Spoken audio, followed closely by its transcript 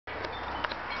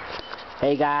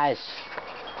Hey guys,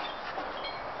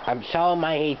 I'm selling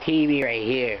my ATV right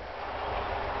here.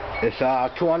 It's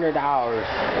 $200.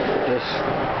 Just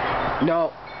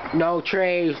no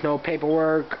trays, no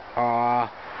paperwork.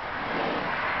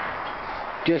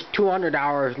 Just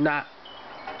 $200, not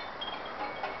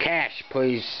cash,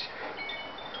 please.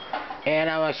 And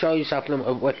I want to show you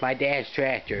something with my dad's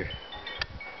tractor.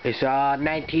 It's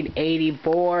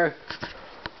 1984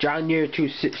 John Deere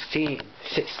 216,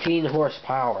 16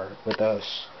 horsepower with a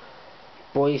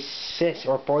 46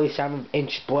 or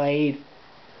 47-inch blade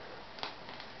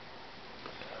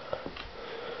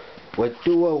with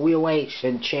dual wheel weights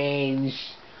and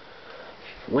chains.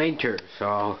 Winter,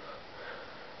 so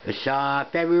it's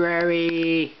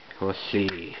February. Let's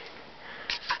see,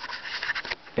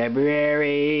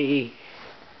 February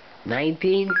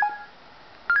 19th.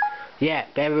 Yeah,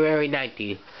 February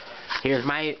 19th. Here's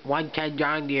my 110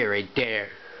 John Deere right there,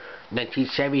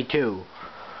 1972,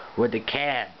 with the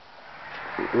cab,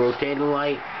 rotating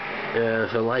light,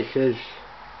 so light says.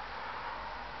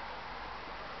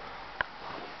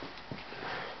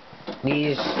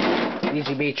 Needs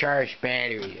to be charged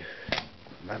battery,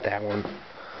 not that one,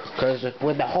 because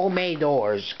with the homemade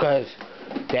doors, because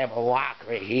they have a lock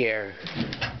right here,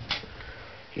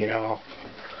 you know,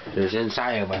 there's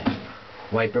inside of it,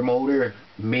 wiper motor,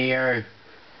 mirror.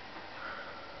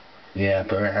 Yeah,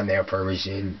 put it on there for a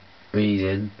reason.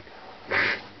 New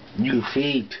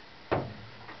feet.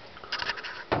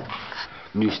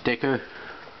 New sticker.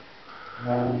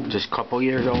 Just a couple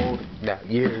years old. Not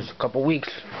years, a couple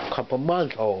weeks, couple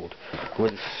months old.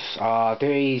 With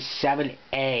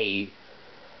 37A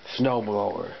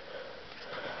snowblower.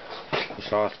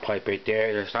 Exhaust pipe right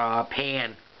there. There's a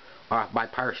pan off my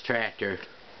Parks tractor.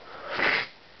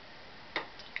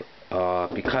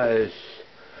 Because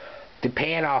the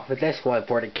pan off of this one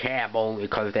for the cab only,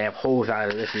 because they have holes on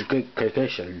it. This is good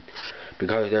condition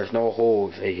because there's no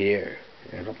holes in here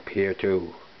and up here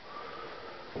too.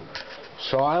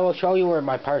 So I will show you where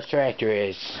my Parks tractor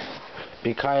is,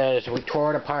 because we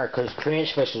tore it apart because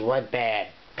transmission went bad.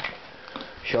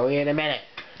 Show you in a minute.